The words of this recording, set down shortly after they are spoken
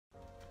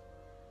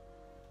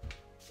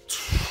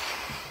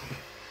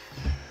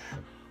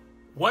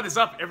What is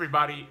up,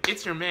 everybody?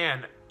 It's your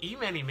man,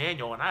 E-Man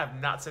Emmanuel, and I have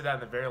not said that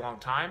in a very long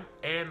time,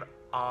 and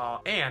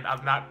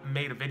I've not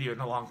made a video in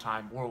a long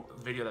time, or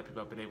a video that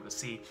people have been able to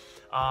see.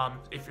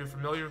 If you're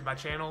familiar with my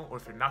channel, or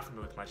if you're not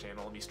familiar with my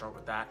channel, let me start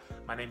with that.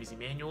 My name is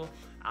Emmanuel.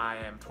 I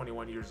am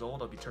 21 years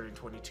old. I'll be turning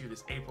 22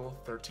 this April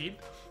 13th.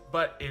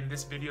 But in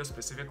this video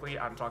specifically,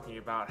 I'm talking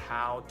about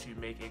how to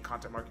make a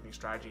content marketing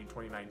strategy in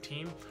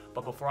 2019.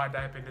 But before I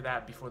dive into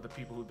that, before the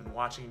people who've been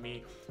watching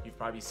me, you've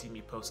probably seen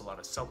me post a lot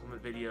of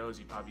supplement videos.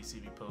 You probably see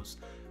me post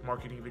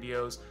marketing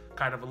videos.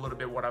 Kind of a little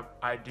bit what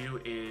I do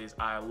is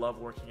I love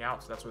working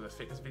out, so that's where the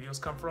fitness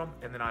videos come from.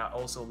 And then I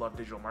also love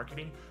digital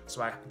marketing,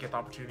 so I get the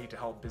opportunity to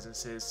help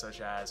businesses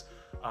such as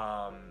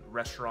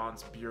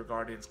restaurants, beer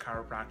gardens,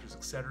 chiropractors,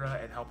 etc.,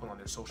 and help them on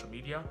their social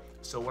media.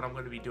 So what I'm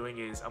going to be doing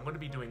is I'm going to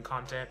be doing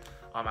content.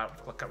 I've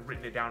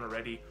written it down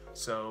already.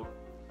 So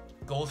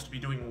goal is to be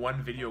doing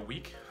one video a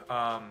week.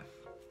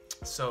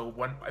 So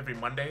every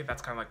Monday,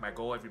 that's kind of like my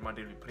goal. Every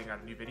Monday to be putting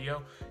out a new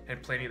video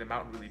and planning them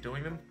out and really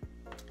doing them.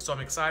 So I'm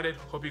excited.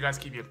 Hope you guys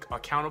keep me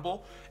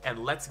accountable, and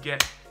let's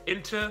get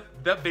into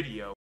the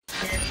video.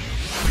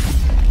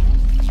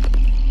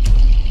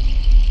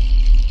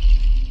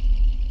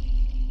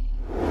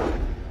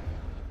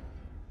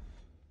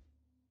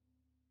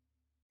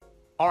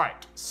 All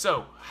right,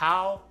 so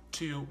how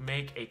to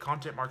make a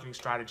content marketing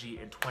strategy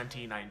in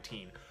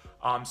 2019.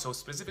 So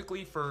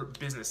specifically for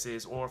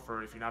businesses, or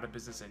for if you're not a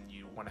business and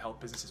you want to help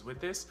businesses with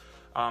this,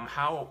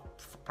 how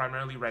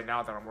primarily right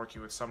now that I'm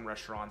working with some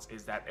restaurants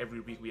is that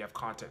every week we have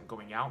content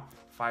going out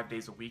 5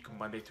 days a week,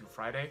 Monday through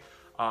Friday.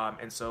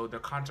 And so the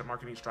content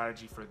marketing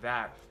strategy for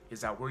that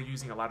is that we're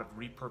using a lot of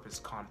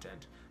repurposed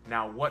content.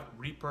 Now, what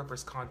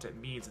repurposed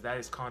content means, that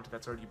is content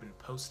that's already been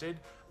posted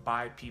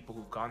by people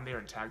who've gone there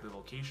and tagged the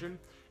location.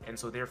 And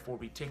so therefore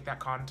we take that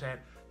content,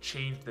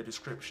 change the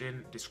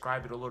description,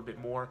 describe it a little bit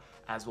more,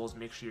 as well as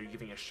make sure you're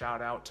giving a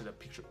shout out to the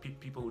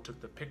people who took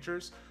the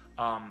pictures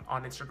on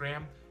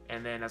Instagram,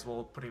 and then as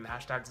well putting the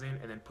hashtags in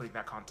and then putting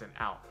that content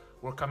out.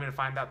 We're coming to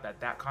find out that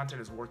that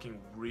content is working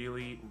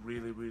really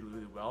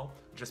well,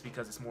 just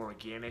because it's more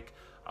organic.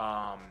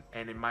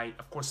 And it might,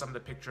 of course, some of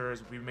the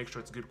pictures, we make sure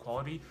it's good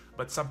quality,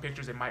 but some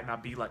pictures, it might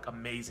not be like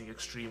amazing,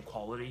 extreme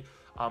quality.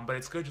 But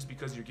it's good just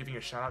because you're giving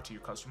a shout out to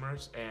your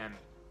customers, and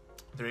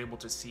they're able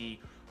to see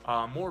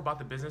more about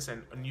the business,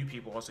 and new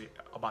people also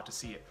about to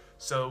see it.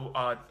 So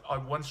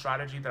one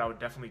strategy that I would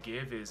definitely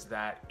give is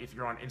that if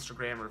you're on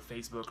Instagram or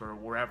Facebook or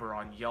wherever,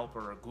 on Yelp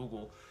or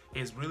Google,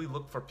 is really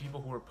look for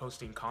people who are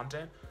posting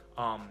content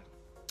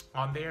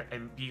on there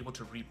and be able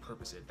to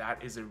repurpose it.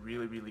 That is a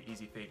really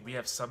easy thing. We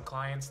have some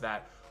clients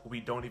that we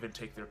don't even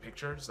take their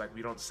pictures. Like,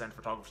 we don't send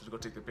photographers to go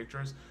take their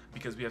pictures,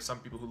 because we have some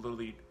people who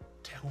literally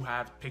who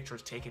have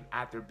pictures taken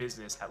at their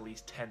business at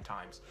least 10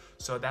 times.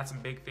 So that's a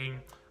big thing.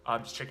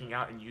 Just checking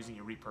out and using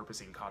your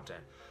repurposing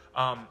content.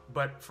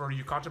 But for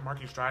your content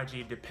marketing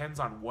strategy, it depends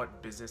on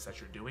what business that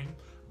you're doing.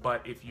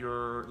 But if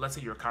you're, let's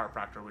say you're a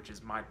chiropractor, which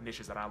is my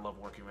niches that I love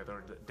working with,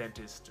 or the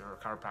dentists or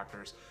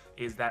chiropractors,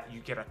 is that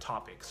you get a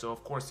topic. So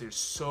of course there's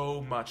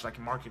so much, like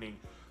in marketing,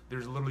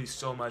 there's literally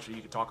so much that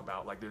you can talk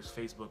about. Like there's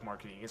Facebook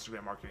marketing,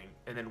 Instagram marketing,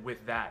 and then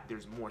with that,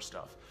 there's more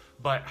stuff.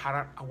 But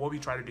what we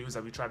try to do is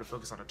that we try to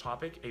focus on a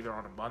topic, either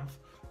on a month,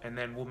 and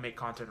then we'll make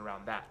content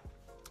around that.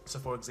 So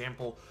for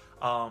example,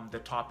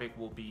 the topic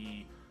will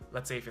be,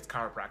 let's say if it's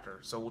chiropractor,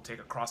 so we'll take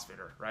a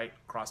CrossFitter, right?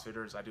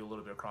 CrossFitters, I do a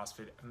little bit of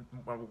CrossFit.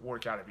 I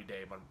work out every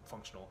day, but I'm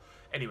functional.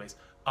 Anyways,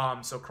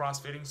 so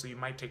CrossFitting, so you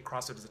might take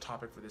CrossFit as a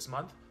topic for this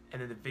month,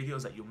 and then the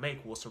videos that you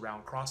make will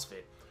surround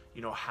CrossFit.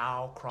 You know,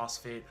 how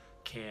CrossFit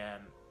can,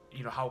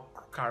 you know, how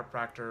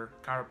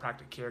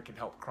chiropractic care can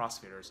help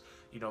CrossFitters.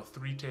 You know,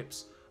 3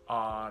 tips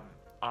on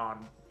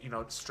you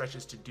know,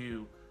 stretches to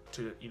do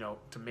to, you know,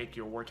 to make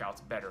your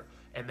workouts better.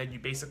 And then you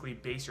basically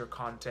base your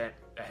content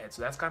ahead.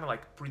 So that's kind of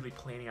like really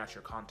planning out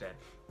your content,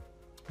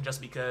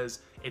 just because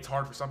it's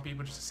hard for some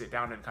people just to sit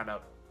down and kind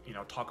of, you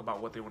know, talk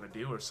about what they want to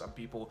do. Or some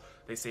people,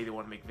 they say they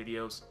want to make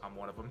videos. I'm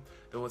one of them.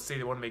 They will say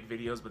they want to make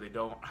videos, but they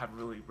don't have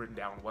really written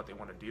down what they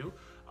want to do.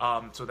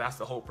 So that's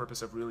the whole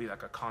purpose of really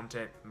like a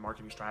content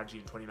marketing strategy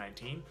in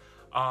 2019.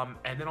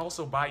 And then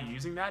also by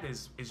using that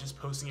is just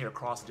posting it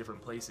across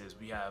different places.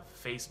 We have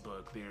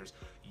Facebook, there's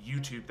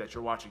YouTube that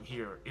you're watching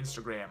here,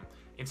 Instagram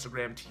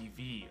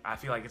TV. I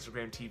feel like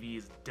Instagram TV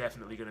is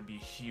definitely going to be a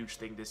huge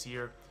thing this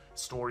year.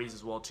 Stories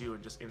as well too,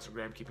 and just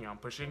Instagram keeping on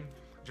pushing.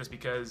 Just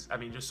because, I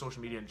mean, just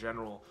social media in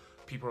general,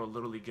 people are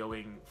literally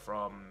going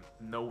from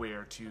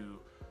nowhere to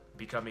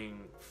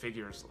becoming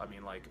figures. I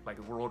mean, like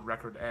world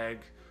record egg,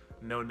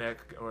 no neck,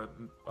 or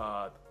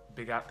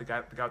the guy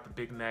with the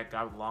big neck,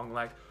 guy with long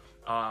leg.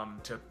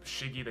 To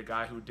Shiggy, the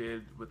guy who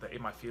did with the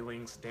In My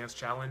Feelings dance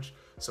challenge,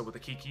 so with the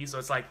Kiki. So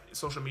it's like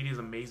social media is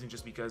amazing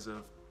just because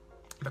of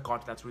the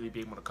content that's really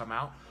being able to come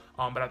out.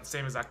 But at the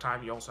same exact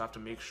time, you also have to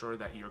make sure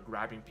that you're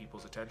grabbing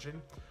people's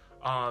attention.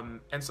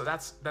 And so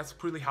that's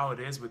really how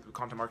it is with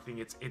content marketing.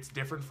 It's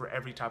different for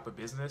every type of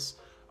business.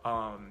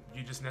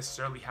 You just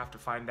necessarily have to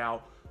find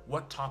out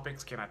what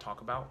topics can I talk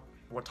about,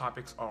 what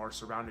topics are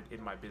surrounded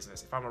in my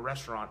business. If I'm a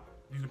restaurant,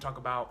 you can talk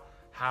about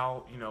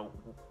how, you know,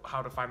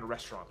 how to find a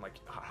restaurant, like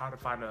how to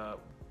find a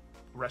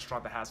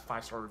restaurant that has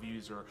 5-star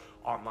reviews or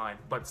online,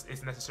 but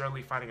it's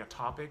necessarily finding a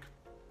topic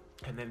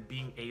and then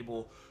being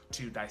able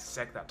to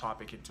dissect that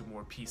topic into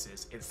more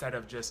pieces instead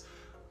of just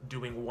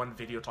doing one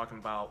video talking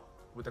about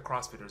with the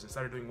CrossFitters.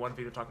 Instead of doing one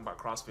video talking about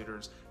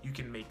CrossFitters, you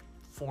can make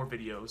 4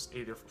 videos,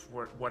 either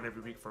for one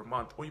every week for a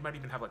month, or you might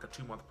even have like a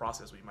 2-month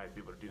process where you might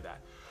be able to do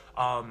that.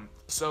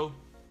 So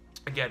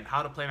again,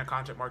 how to plan a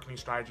content marketing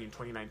strategy in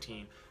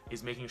 2019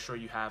 is making sure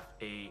you have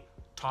a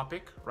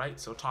topic, right?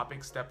 So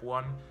topic, step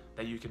 1,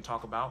 that you can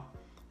talk about.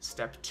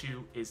 Step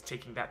 2 is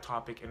taking that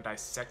topic and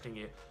dissecting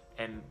it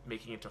and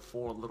making it into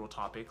 4 little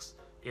topics,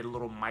 a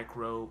little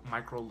micro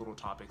little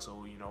topics.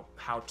 So, you know,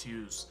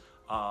 how-tos,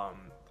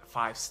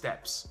 5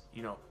 steps,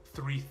 you know,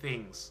 3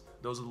 things.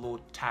 Those are the little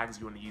tags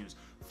you want to use.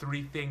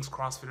 3 things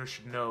CrossFitters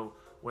should know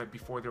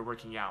before they're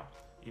working out.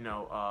 You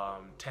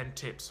know, 10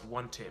 tips,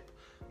 1 tip.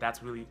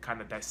 That's really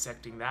kind of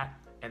dissecting that.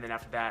 And then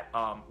after that,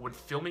 when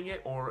filming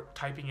it or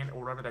typing in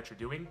or whatever that you're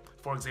doing,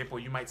 for example,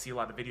 you might see a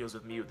lot of videos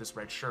with me with this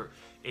red shirt,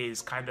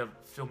 is kind of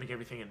filming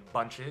everything in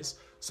bunches.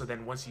 So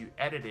then once you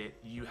edit it,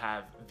 you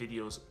have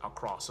videos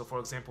across. So for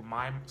example,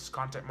 my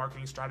content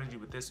marketing strategy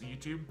with this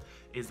YouTube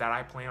is that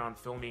I plan on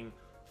filming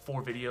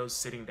 4 videos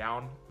sitting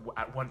down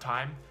at one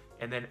time.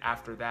 And then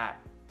after that,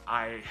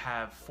 I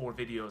have 4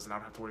 videos and I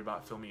don't have to worry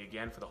about filming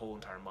again for the whole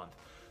entire month.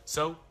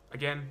 So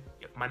again,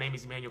 my name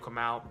is Emmanuel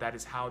Kamal. That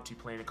is how to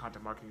plan a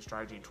content marketing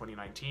strategy in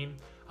 2019.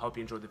 I hope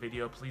you enjoyed the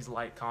video. Please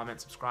like,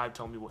 comment, subscribe.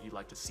 Tell me what you'd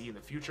like to see in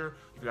the future.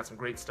 We've got some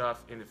great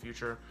stuff in the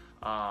future.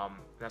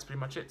 That's pretty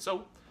much it.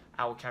 So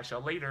I will catch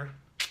y'all later.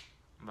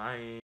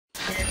 Bye.